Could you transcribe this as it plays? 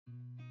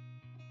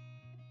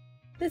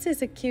This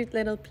is a cute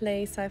little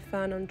place I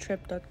found on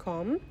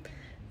trip.com.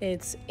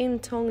 It's in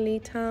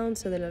Tongli town,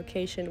 so the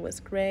location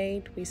was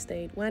great. We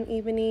stayed one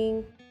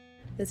evening.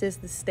 This is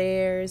the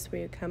stairs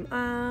where you come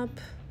up.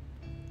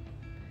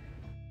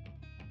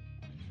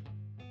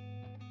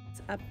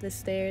 Up the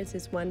stairs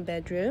is one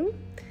bedroom.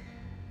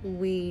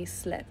 We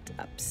slept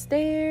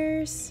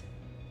upstairs.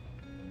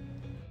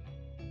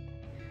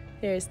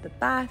 Here's the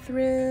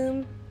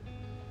bathroom.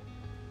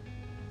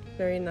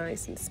 Very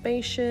nice and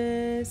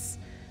spacious.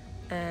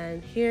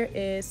 And here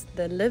is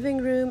the living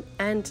room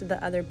and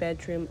the other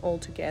bedroom all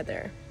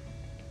together.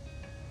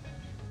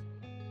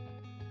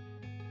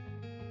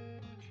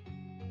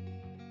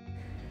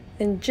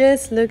 And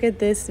just look at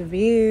this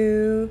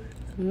view.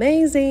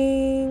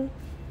 Amazing!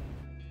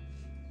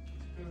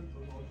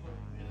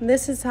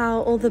 This is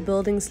how all the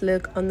buildings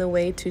look on the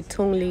way to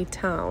Tongli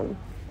town.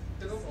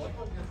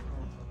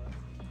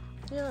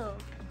 Yeah.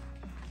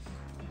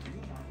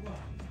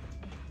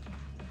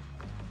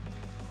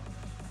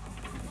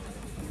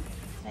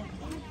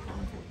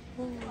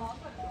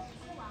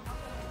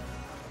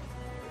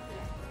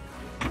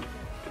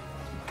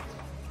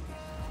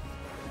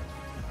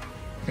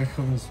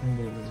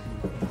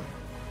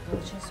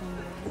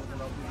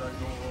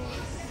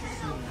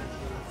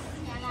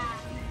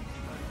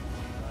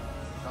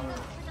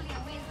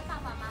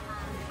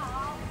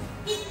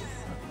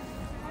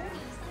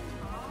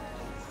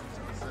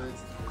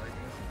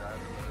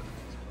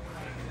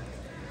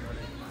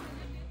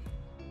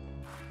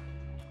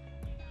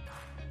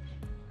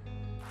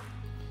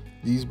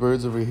 These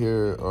birds over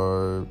here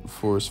are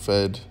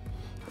force-fed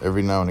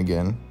every now and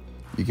again.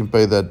 You can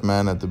pay that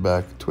man at the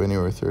back 20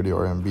 or 30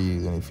 RMB,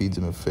 and he feeds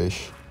him a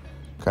fish,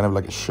 kind of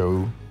like a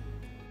show.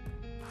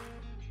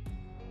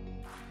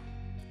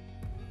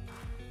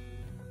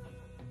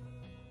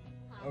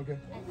 Okay.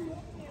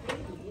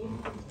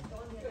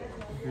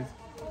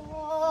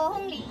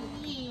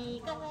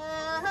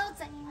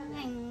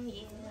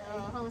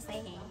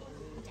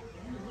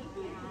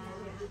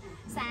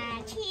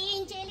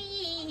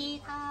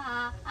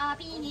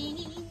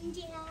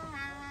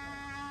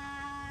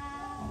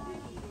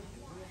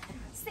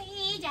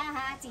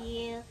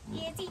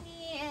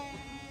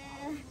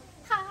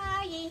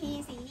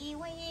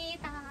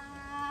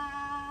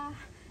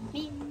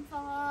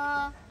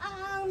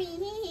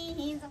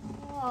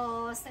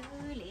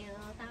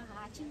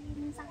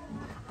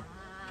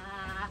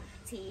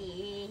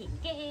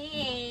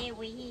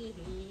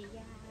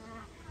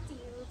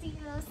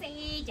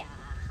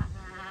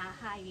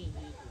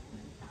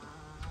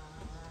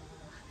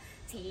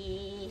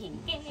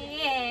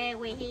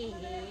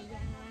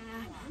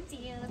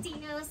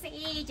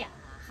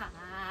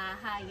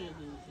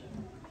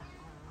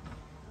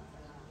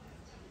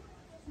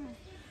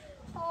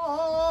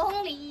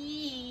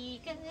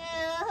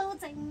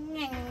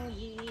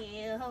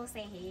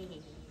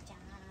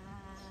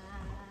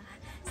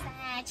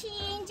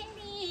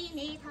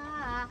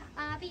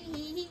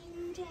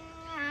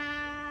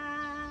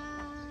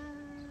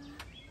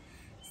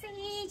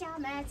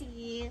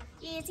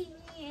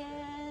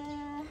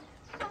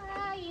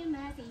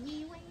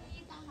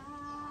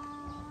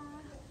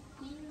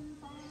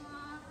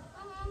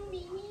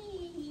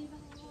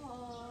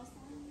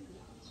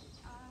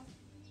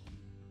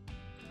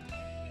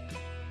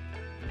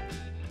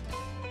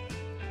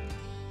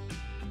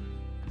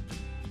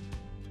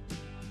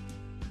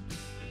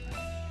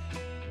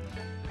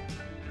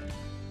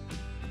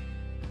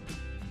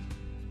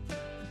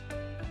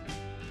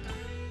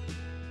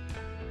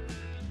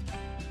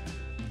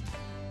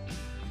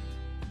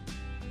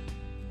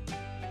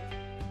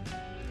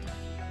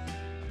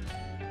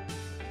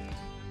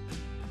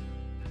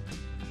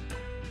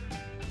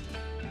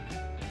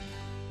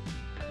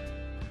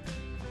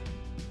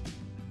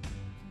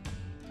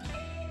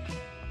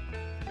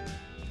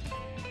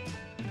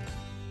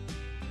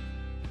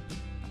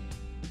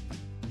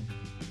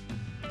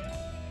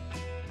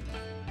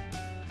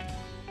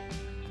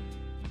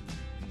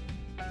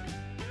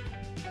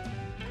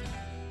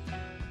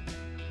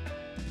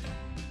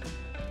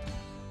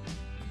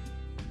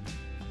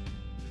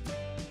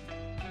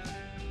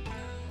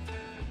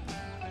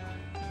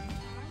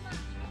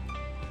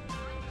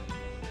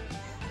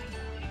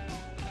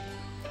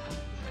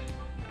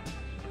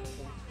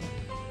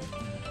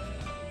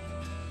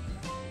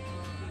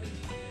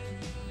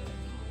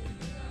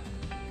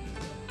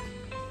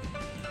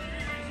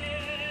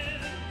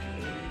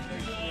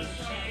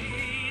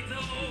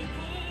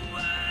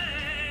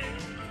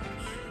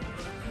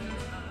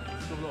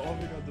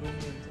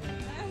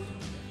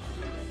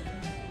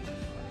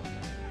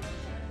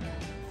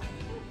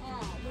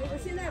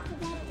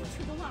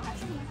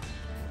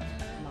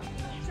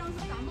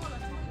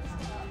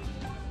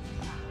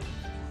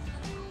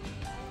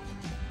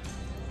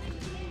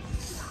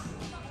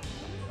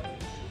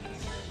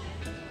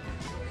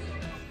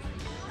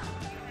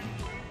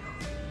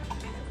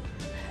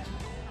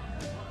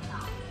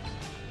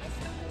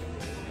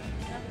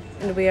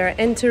 And we are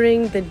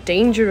entering the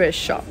dangerous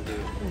shop.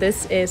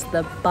 This is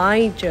the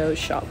Baijiu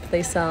shop.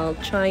 They sell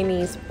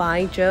Chinese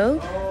Baijiu.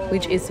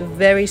 which is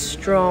very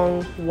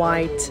strong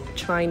white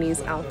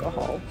Chinese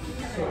alcohol.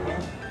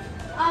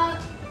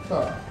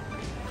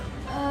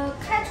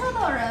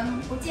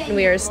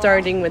 We are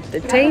starting with the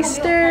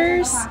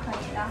tasters.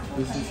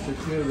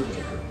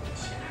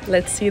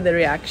 Let's see the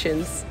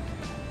reactions.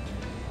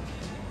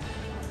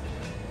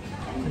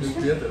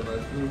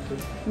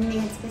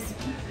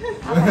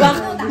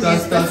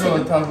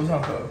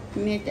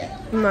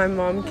 My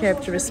mom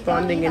kept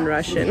responding in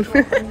Russian.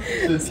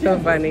 So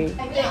funny.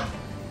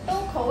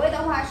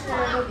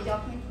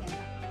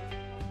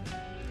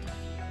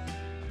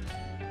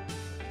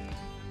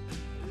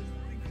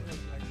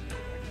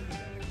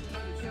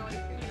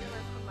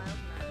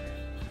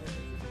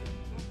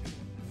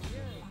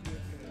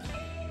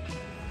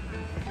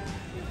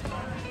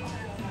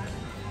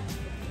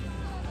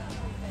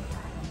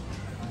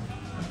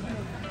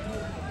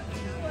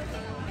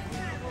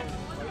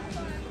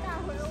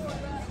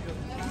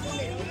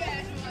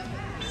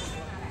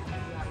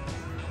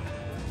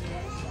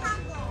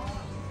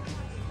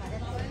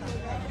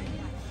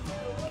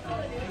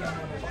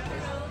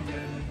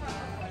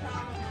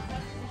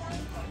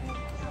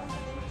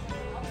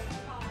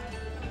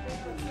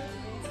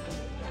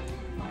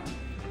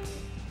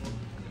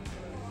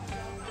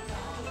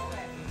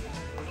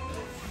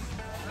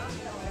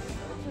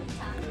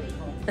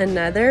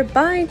 Another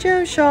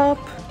Baijiu shop.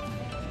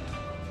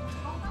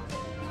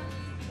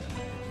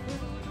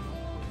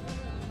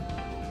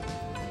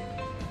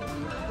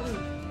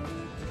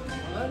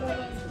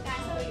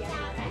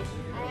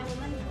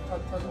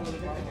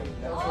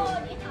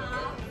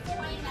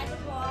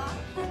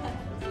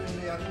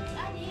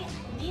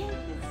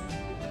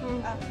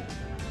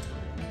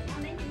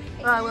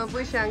 Ah, 我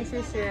不想，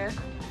谢谢。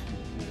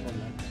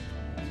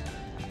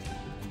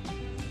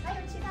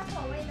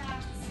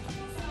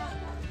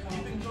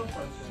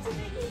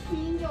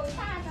有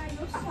大的，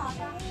有小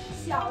的，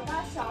小的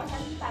才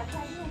100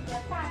块6个，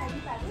大的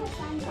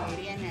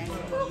163个，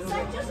所以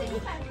就是100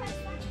块3。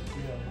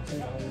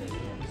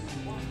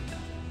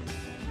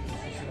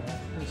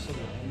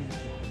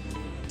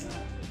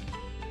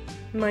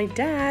My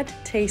dad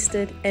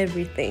tasted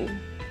everything.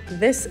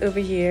 This over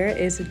here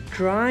is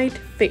dried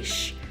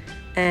fish,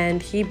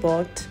 and he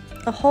bought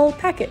a whole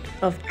packet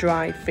of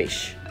dried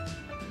fish.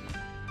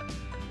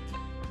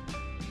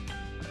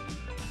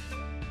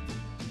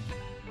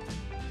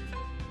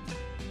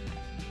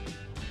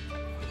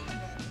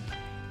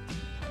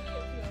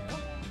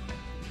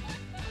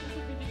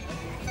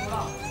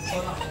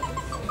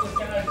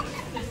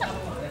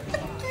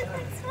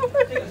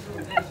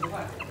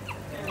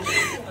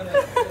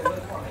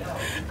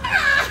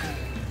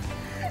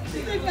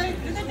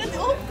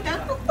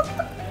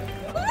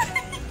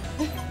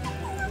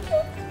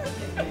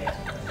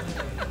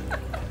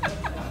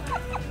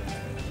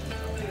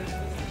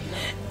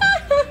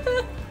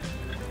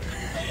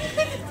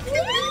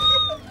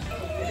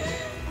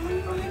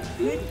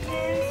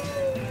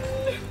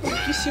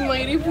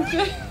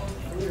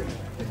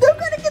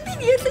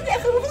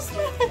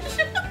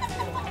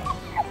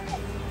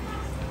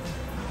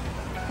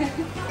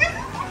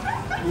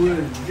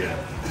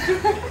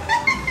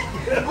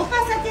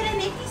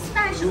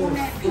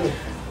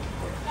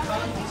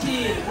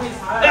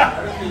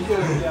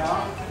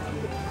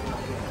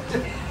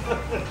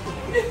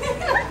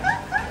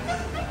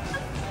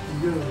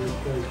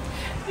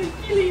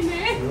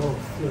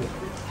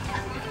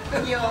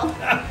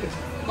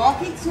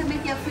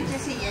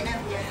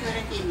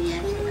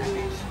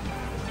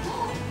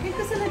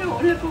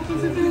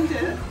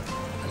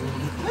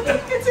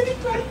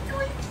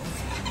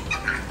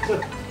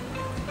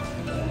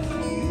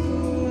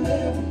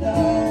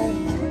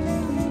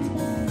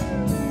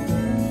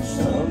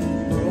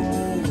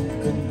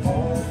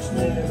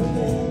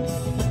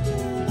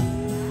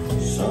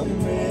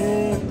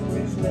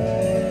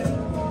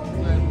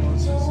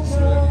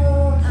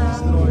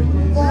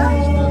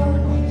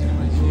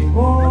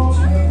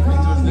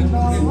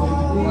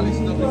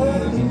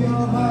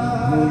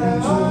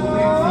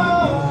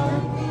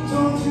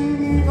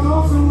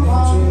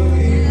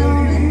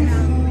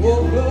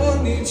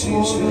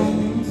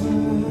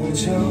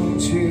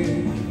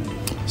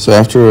 So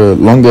after a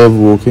long day of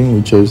walking,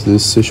 we chose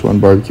this Sichuan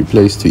barbecue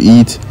place to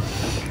eat.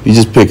 You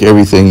just pick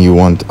everything you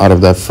want out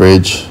of that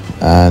fridge,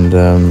 and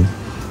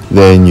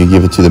then you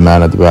give it to the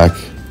man at the back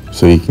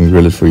so he can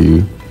grill it for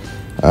you.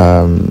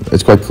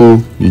 It's quite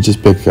cool. You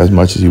just pick as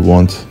much as you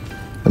want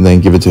and then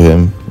give it to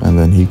him, and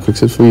then he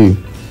cooks it for you.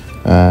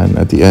 And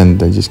at the end,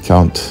 they just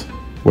count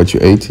what you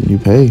ate and you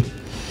pay.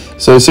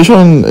 So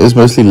Sichuan is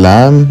mostly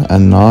lamb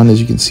and naan, as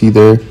you can see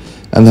there.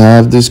 And they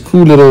have this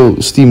cool little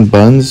steamed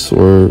buns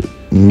or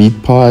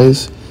meat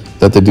pies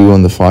that they do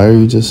on the fire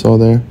you just saw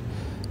there.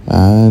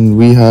 And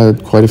we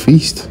had quite a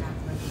feast.